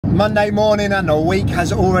Monday morning and the week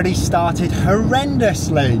has already started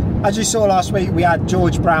horrendously. As you saw last week, we had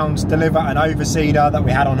George Brown's deliver an overseeder that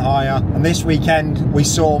we had on hire, and this weekend we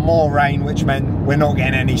saw more rain, which meant we're not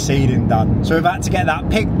getting any seeding done. So we've had to get that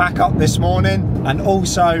picked back up this morning, and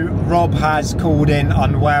also Rob has called in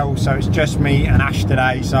unwell, so it's just me and Ash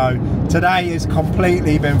today. So today has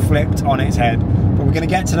completely been flipped on its head, but we're going to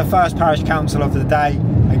get to the first parish council of the day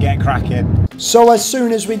and get cracking. So as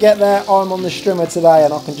soon as we get there, I'm on the strimmer today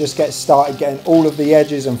and I can just get started getting all of the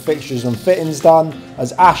edges and fixtures and fittings done,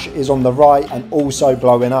 as Ash is on the right and also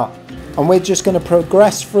blowing up. And we're just going to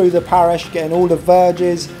progress through the parish, getting all the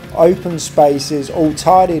verges, open spaces all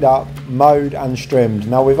tidied up, mowed and strimmed.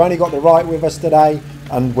 Now we've only got the right with us today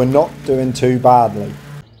and we're not doing too badly.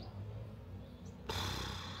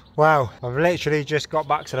 Wow, I've literally just got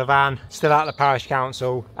back to the van, still at the parish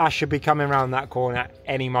council. Ash should be coming around that corner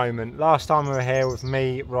any moment. Last time we were here with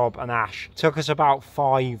me, Rob and Ash, took us about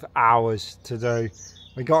 5 hours to do.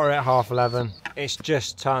 We got her at 11:30. It's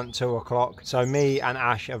just turned 2 o'clock. So me and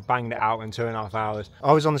Ash have banged it out in 2.5 hours.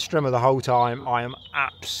 I was on the strimmer the whole time. I am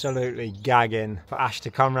absolutely gagging for Ash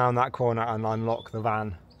to come around that corner and unlock the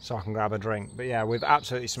van so I can grab a drink. But yeah, we've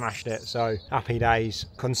absolutely smashed it, so happy days.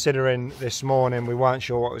 Considering this morning we weren't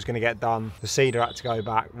sure what was going to get done, the seeder had to go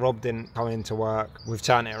back, Rob didn't come into work, we've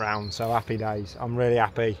turned it around, so happy days. I'm really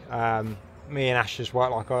happy. Me and Ash just work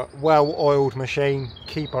like a well-oiled machine,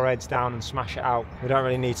 keep our heads down and smash it out. We don't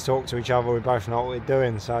really need to talk to each other, we both know what we're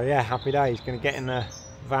doing, so yeah, happy days. Going to get in the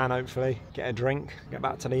van hopefully, get a drink, get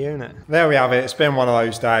back to the unit. There we have it, it's been one of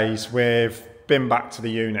those days. We've been back to the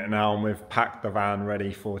unit now and we've packed the van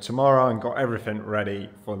ready for tomorrow and got everything ready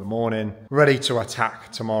for the morning, ready to attack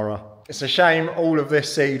tomorrow. It's a shame all of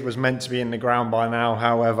this seed was meant to be in the ground by now.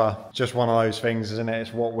 However, just one of those things, isn't it?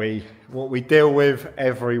 It's what we deal with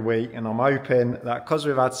every week, and I'm hoping that because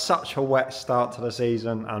we've had such a wet start to the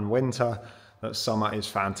season and winter, that summer is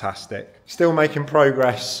fantastic. Still making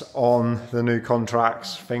progress on the new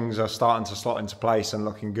contracts. Things are starting to slot into place and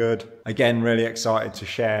looking good. Again, really excited to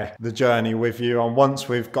share the journey with you. And once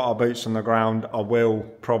we've got our boots on the ground, I will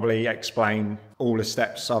probably explain all the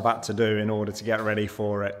steps I've had to do in order to get ready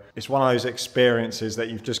for it. It's one of those experiences that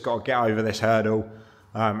you've just got to get over this hurdle.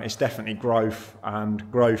 It's definitely growth,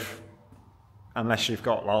 and growth, unless you've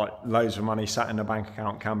got like loads of money sat in the bank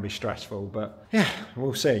account, can be stressful. But yeah,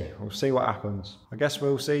 we'll see what happens. I guess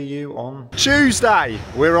we'll see you on Tuesday.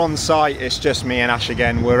 We're on site, it's just me and Ash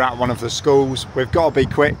again. We're at one of the schools. We've got to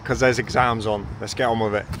be quick because there's exams on. Let's get on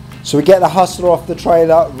with it. So we get the hustler off the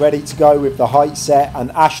trailer, ready to go with the height set,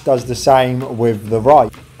 and Ash does the same with the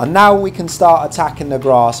right. And now we can start attacking the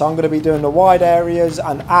grass. I'm going to be doing the wide areas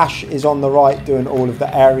and Ash is on the right doing all of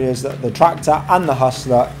the areas that the tractor and the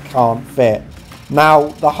hustler can't fit. Now,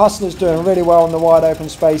 the hustler's doing really well in the wide open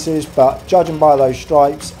spaces, but judging by those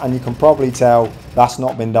stripes, and you can probably tell that's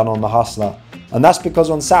not been done on the hustler. And that's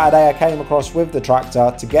because on Saturday I came across with the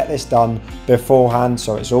tractor to get this done beforehand,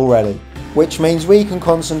 so it's all ready. Which means we can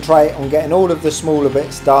concentrate on getting all of the smaller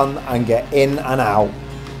bits done and get in and out.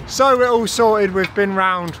 So we're all sorted, we've been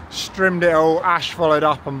round, strimmed it all, Ash followed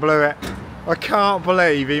up and blew it. I can't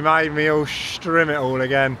believe he made me all strim it all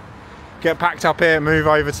again. Get packed up here, move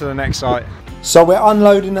over to the next site. So we're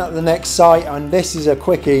unloading at the next site, and this is a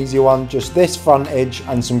quick easy one, just this frontage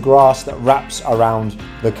and some grass that wraps around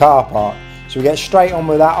the car park. So we get straight on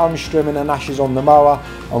with that. I'm strimming and Ash is on the mower,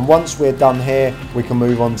 and once we're done here we can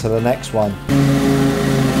move on to the next one.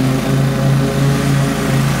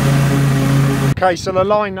 Okay, so the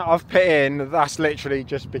line that I've put in, that's literally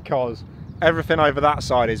just because everything over that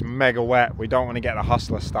side is mega wet. We don't want to get the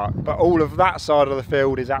hustler stuck, but all of that side of the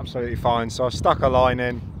field is absolutely fine. So I stuck a line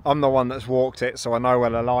in. I'm the one that's walked it, so I know where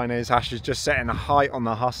the line is. Ash is just setting the height on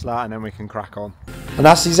the hustler and then we can crack on. And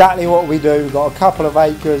that's exactly what we do. We've got a couple of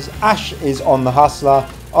acres. Ash is on the hustler.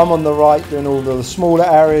 I'm on the right doing all of the smaller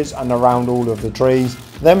areas and around all of the trees.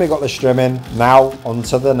 Then we've got the strimming. Now on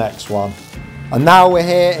to the next one. And now we're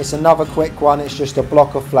here, it's another quick one. It's just a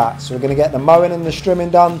block of flats. So we're going to get the mowing and the strimming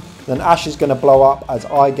done. Then Ash is going to blow up as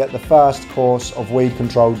I get the first course of weed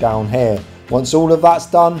control down here. Once all of that's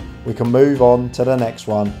done, we can move on to the next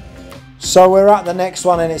one. So we're at the next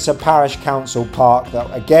one, and it's a parish council park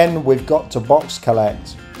that again we've got to box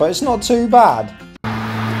collect. But it's not too bad.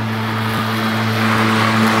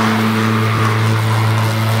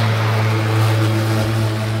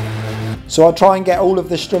 So I try and get all of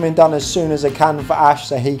the strimming done as soon as I can for Ash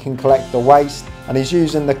so he can collect the waste, and he's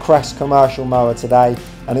using the Kress commercial mower today,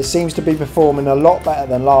 and it seems to be performing a lot better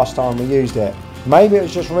than last time we used it. Maybe it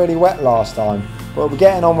was just really wet last time, but we're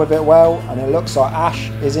getting on with it well, and it looks like Ash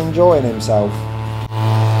is enjoying himself.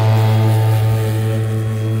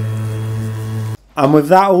 And with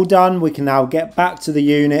that all done, we can now get back to the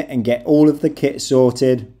unit and get all of the kit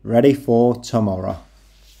sorted, ready for tomorrow.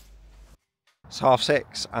 It's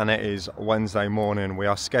 6:30 and it is Wednesday morning. We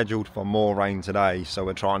are scheduled for more rain today, so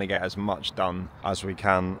we're trying to get as much done as we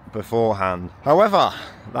can beforehand. However,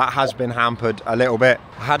 that has been hampered a little bit.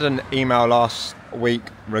 I had an email last week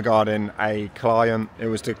regarding a client. It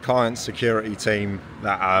was the client security team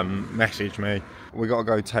that messaged me. We got to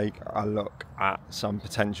go take a look at some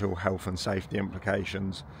potential health and safety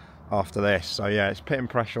implications after this. So yeah, it's putting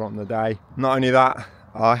pressure on the day. Not only that,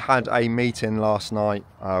 I had a meeting last night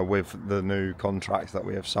with the new contracts that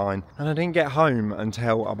we have signed, and I didn't get home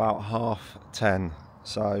until about 10:30.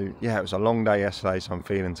 So yeah, it was a long day yesterday, so I'm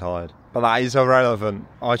feeling tired. But that is irrelevant.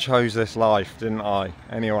 I chose this life, didn't I?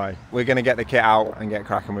 Anyway, we're going to get the kit out and get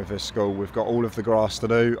cracking with this school. We've got all of the grass to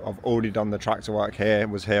do. I've already done the tractor work here,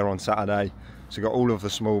 was here on Saturday. So we've got all of the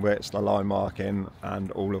small bits, the line marking and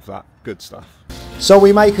all of that good stuff. So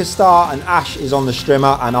we make a start and Ash is on the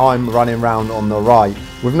strimmer and I'm running round on the right.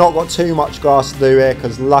 We've not got too much grass to do here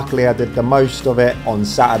because luckily I did the most of it on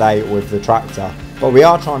Saturday with the tractor. But we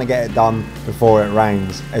are trying to get it done before it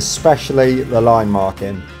rains, especially the line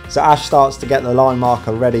marking. So Ash starts to get the line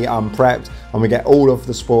marker ready and prepped, and we get all of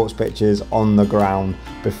the sports pitches on the ground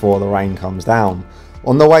before the rain comes down.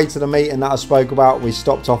 On the way to the meeting that I spoke about, we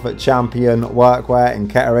stopped off at Champion Workwear in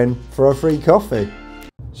Kettering for a free coffee.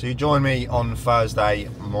 So you joined me on Thursday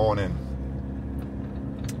morning.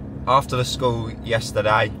 After the school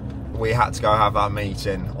yesterday, we had to go have our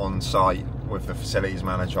meeting on site with the facilities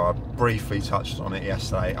manager. I briefly touched on it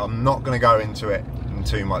yesterday. I'm not going to go into it in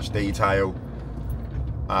too much detail,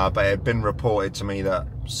 but it had been reported to me that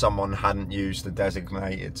someone hadn't used the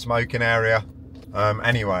designated smoking area.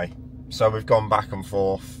 Anyway, so we've gone back and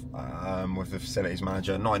forth with the facilities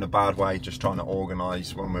manager, not in a bad way, just trying to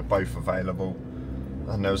organise when we're both available.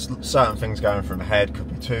 And there was certain things going through my head,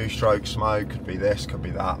 could be two-stroke smoke, could be this, could be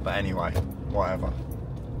that, but anyway, whatever.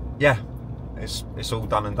 Yeah, it's all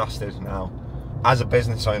done and dusted now. As a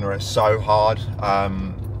business owner, it's so hard.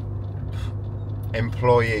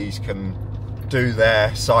 Employees can do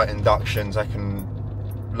their site inductions, they can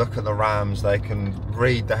look at the RAMs, they can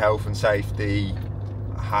read the health and safety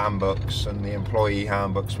handbooks and the employee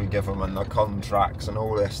handbooks we give them and the contracts and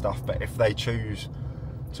all this stuff, but if they choose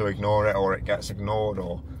to ignore it or it gets ignored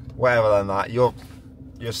or whatever, then that you're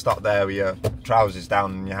stuck there with your trousers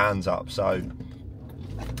down and your hands up. So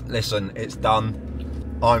listen, it's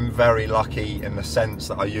done. I'm very lucky in the sense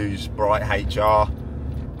that I use Bright HR.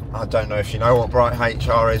 I don't know if you know what Bright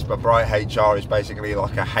HR is, but Bright HR is basically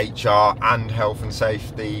like a HR and health and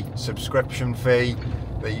safety subscription fee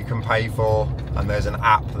that you can pay for, and there's an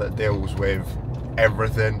app that deals with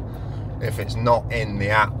everything. If it's not in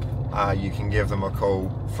the app, you can give them a call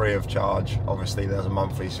free of charge. Obviously there's a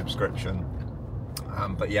monthly subscription,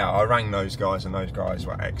 but yeah, I rang those guys and those guys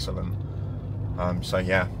were excellent. So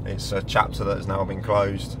yeah, it's a chapter that has now been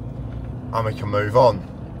closed and we can move on.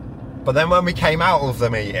 But then when we came out of the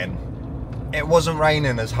meeting, it wasn't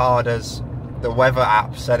raining as hard as the weather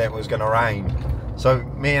app said it was going to rain. So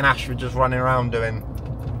me and Ash were just running around doing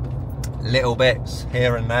little bits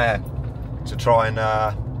here and there to try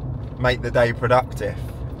and make the day productive.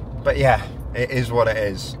 But yeah, it is what it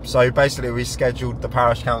is. So basically we scheduled the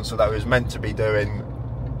parish council that we was meant to be doing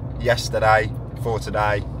yesterday for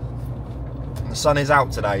today. The sun is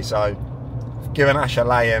out today, so I've given Ash a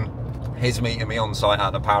lay-in. He's meeting me on site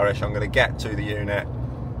at the parish. I'm going to get to the unit,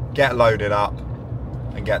 get loaded up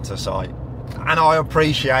and get to site. And I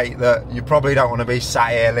appreciate that you probably don't want to be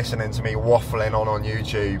sat here listening to me waffling on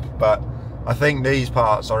YouTube, but I think these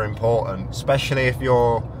parts are important, especially if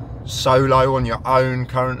you're solo on your own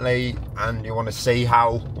currently and you want to see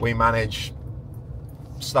how we manage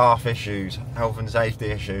staff issues, health and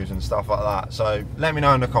safety issues and stuff like that. So let me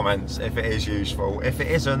know in the comments if it is useful. If it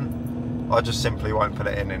isn't, I just simply won't put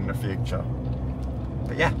it in the future.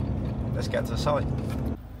 But yeah, let's get to the site.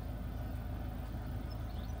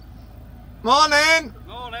 Morning!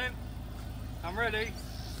 Morning, I'm ready.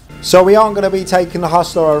 So we aren't going to be taking the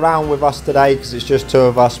hustler around with us today because it's just two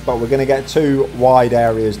of us, but we're going to get 2 wide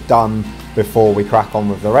areas done before we crack on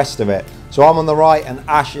with the rest of it. So I'm on the right and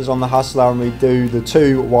Ash is on the hustler, and we do the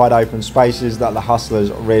 2 wide open spaces that the hustler's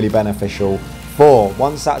really beneficial for.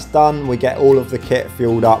 Once that's done, we get all of the kit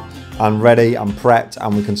fueled up and ready and prepped,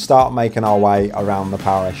 and we can start making our way around the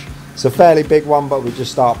parish. It's a fairly big one, but we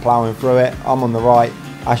just start ploughing through it. I'm on the right,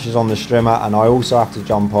 Ash is on the strimmer, and I also have to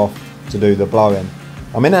jump off to do the blowing.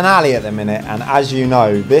 I'm in an alley at the minute, and as you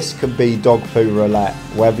know, this could be dog poo roulette,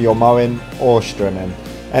 whether you're mowing or strimming.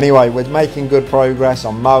 Anyway, we're making good progress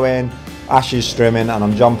on mowing. Ash is strimming and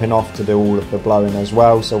I'm jumping off to do all of the blowing as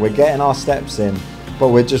well. So we're getting our steps in, but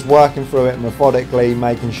we're just working through it methodically,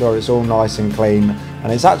 making sure it's all nice and clean.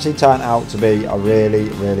 And it's actually turned out to be a really,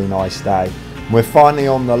 really nice day. We're finally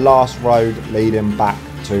on the last road leading back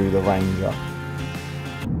to the Ranger.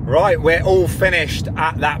 Right, we're all finished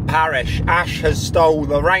at that parish. Ash has stole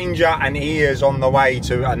the Ranger and he is on the way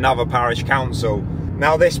to another parish council.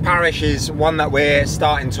 Now this parish is one that we're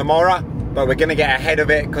starting tomorrow, but we're going to get ahead of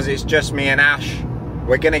it because it's just me and Ash.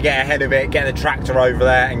 We're going to get ahead of it, get the tractor over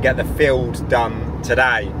there and get the field done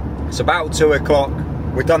today. It's about 2 o'clock.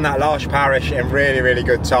 We've done that last parish in really, really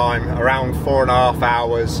good time, around 4.5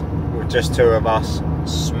 hours with just 2 of us,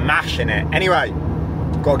 smashing it. Anyway,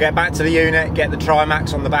 got to get back to the unit, get the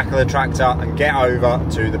trimax on the back of the tractor and get over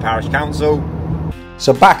to the parish council.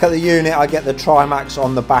 So back at the unit, I get the trimax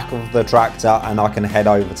on the back of the tractor and I can head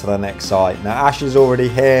over to the next site. Now Ash is already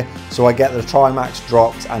here, so I get the trimax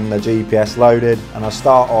dropped and the GPS loaded, and I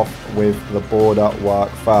start off with the border work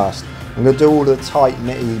first. I'm going to do all the tight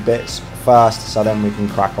nitty bits first, so then we can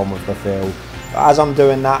crack on with the field. But as I'm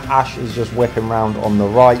doing that, Ash is just whipping round on the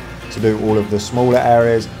right to do all of the smaller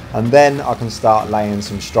areas, and then I can start laying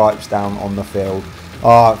some stripes down on the field.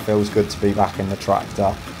 Oh, it feels good to be back in the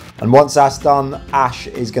tractor. And once that's done, Ash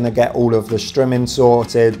is going to get all of the strimming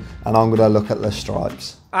sorted and I'm going to look at the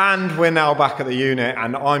stripes. And we're now back at the unit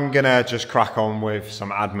and I'm going to just crack on with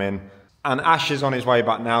some admin. And Ash is on his way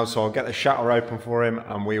back now, so I'll get the shutter open for him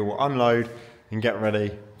and we will unload and get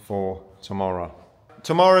ready for tomorrow.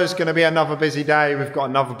 Tomorrow's going to be another busy day. We've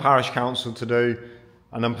got another parish council to do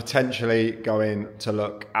and I'm potentially going to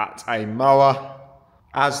look at a mower,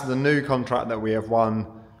 as the new contract that we have won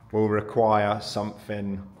will require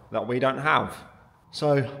something that we don't have.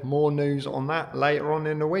 So more news on that later on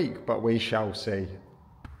in the week, but we shall see.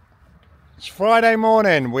 It's Friday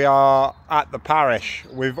morning, we are at the parish.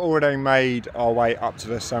 We've already made our way up to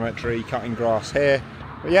the cemetery, cutting grass here.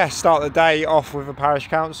 But yeah, start the day off with the parish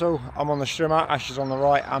council. I'm on the strimmer, Ash is on the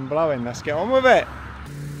right and blowing. Let's get on with it.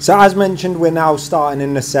 So as mentioned, we're now starting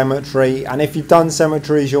in the cemetery, and if you've done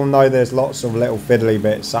cemeteries you'll know there's lots of little fiddly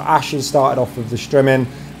bits. So Ash has started off with the strimming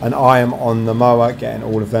and I am on the mower getting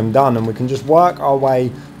all of them done, and we can just work our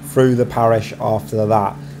way through the parish after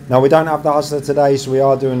that. Now we don't have the hustler today, so we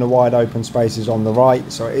are doing the wide open spaces on the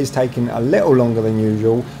right, so it is taking a little longer than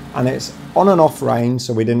usual, and it's on and off rain,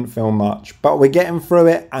 so we didn't film much, but we're getting through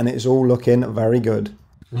it and it's all looking very good.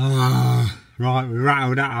 Right, we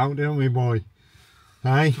rattled that out, didn't we, boy?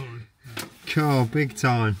 Hey? Cool, big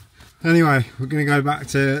time. Anyway, we're going to go back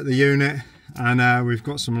to the unit and we've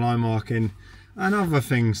got some line marking and other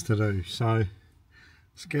things to do, so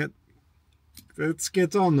let's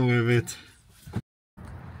get on with it.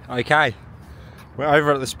 Okay, we're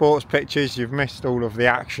over at the sports pitches. You've missed all of the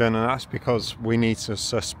action and that's because we need some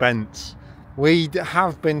suspense. We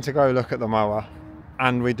have been to go look at the mower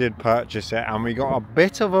and we did purchase it and we got a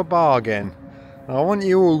bit of a bargain. And I want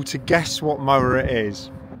you all to guess what mower it is.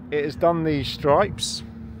 It has done these stripes,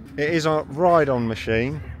 it is a ride-on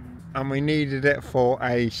machine, and we needed it for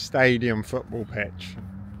a stadium football pitch.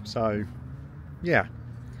 So yeah,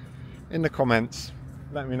 in the comments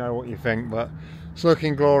let me know what you think, but it's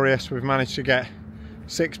looking glorious. We've managed to get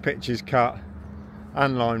 6 pitches cut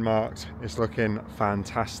and line marked. It's looking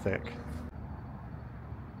fantastic.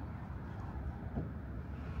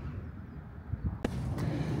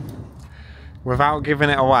 Without giving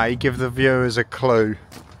it away, give the viewers a clue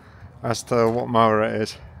as to what mower it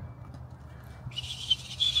is.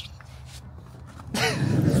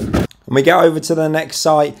 And we get over to the next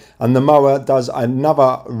site and the mower does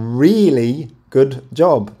another really good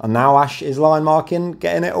job. And now Ash is line marking,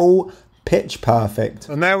 getting it all pitch perfect.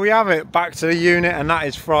 And there we have it, back to the unit, and that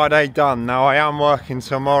is Friday done. Now I am working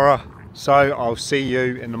tomorrow, so I'll see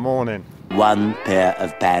you in the morning. 1 pair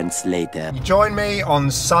of pants later. Join me on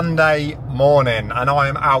Sunday morning and I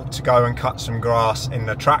am out to go and cut some grass in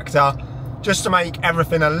the tractor, just to make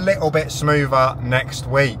everything a little bit smoother next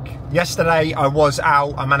week. Yesterday I was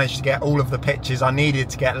out, I managed to get all of the pitches I needed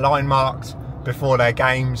to get line marked before their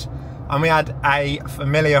games, and we had a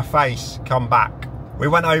familiar face come back. We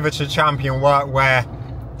went over to Champion Workwear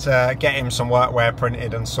to get him some workwear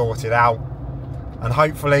printed and sorted out, and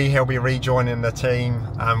hopefully he'll be rejoining the team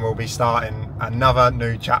and we'll be starting another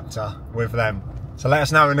new chapter with them. So let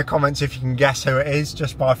us know in the comments if you can guess who it is,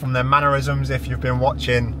 just by from their mannerisms, if you've been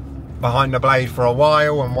watching Behind the Blade for a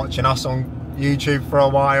while and watching us on YouTube for a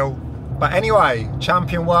while. But anyway,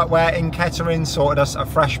 Champion Workwear in Kettering sorted us a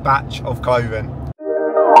fresh batch of clothing.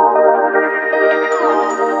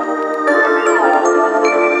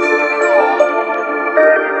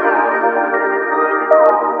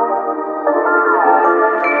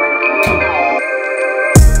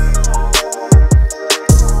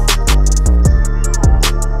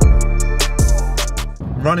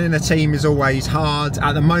 Running a team is always hard.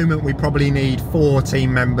 At the moment we probably need 4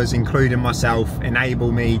 team members, including myself,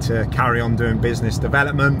 enable me to carry on doing business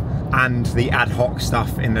development and the ad hoc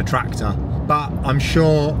stuff in the tractor. But I'm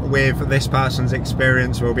sure with this person's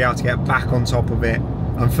experience we'll be able to get back on top of it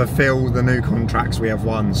and fulfill the new contracts we have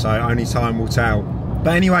won, so only time will tell.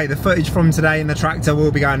 But anyway, the footage from today in the tractor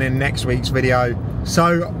will be going in next week's video.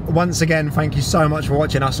 So once again, thank you so much for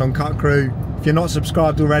watching us on Cutcrew. If you're not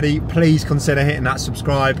subscribed already, please consider hitting that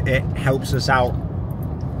subscribe. It helps us out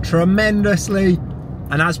tremendously.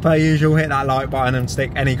 And as per usual, hit that like button and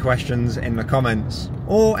stick any questions in the comments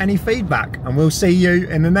or any feedback, and we'll see you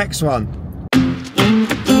in the next one.